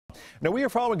Now, we are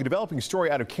following a developing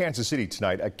story out of Kansas City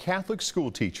tonight. A Catholic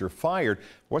school teacher fired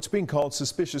what's being called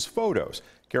suspicious photos.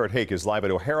 Garrett Hake is live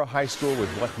at O'Hara High School with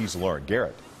what he's learned.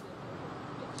 Garrett.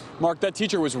 Mark, that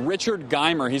teacher was Richard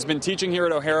Geimer. He's been teaching here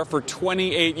at O'Hara for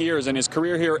 28 years, and his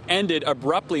career here ended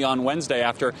abruptly on Wednesday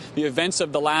after the events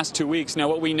of the last 2 weeks. Now,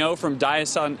 what we know from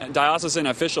diocesan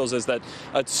officials is that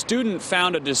a student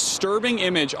found a disturbing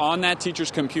image on that teacher's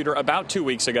computer about 2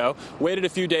 weeks ago, waited a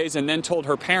few days, and then told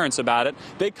her parents about it.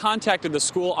 They contacted the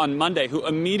school on Monday, who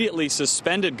immediately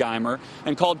suspended Geimer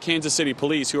and called Kansas City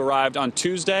police, who arrived on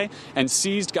Tuesday and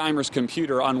seized Geimer's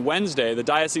computer. On Wednesday, the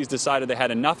diocese decided they had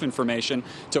enough information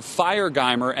to fire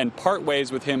Geimer and part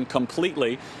ways with him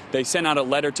completely. They sent out a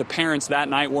letter to parents that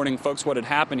night warning folks what had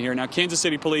happened here. Now, Kansas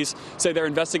City police say their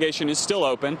investigation is still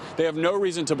open. They have no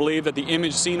reason to believe that the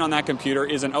image seen on that computer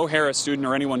is an O'Hara student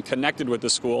or anyone connected with the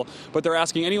school, but they're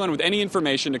asking anyone with any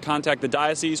information to contact the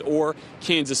diocese or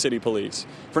Kansas City police.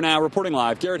 For now, reporting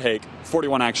live, Garrett Hake,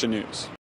 41 Action News.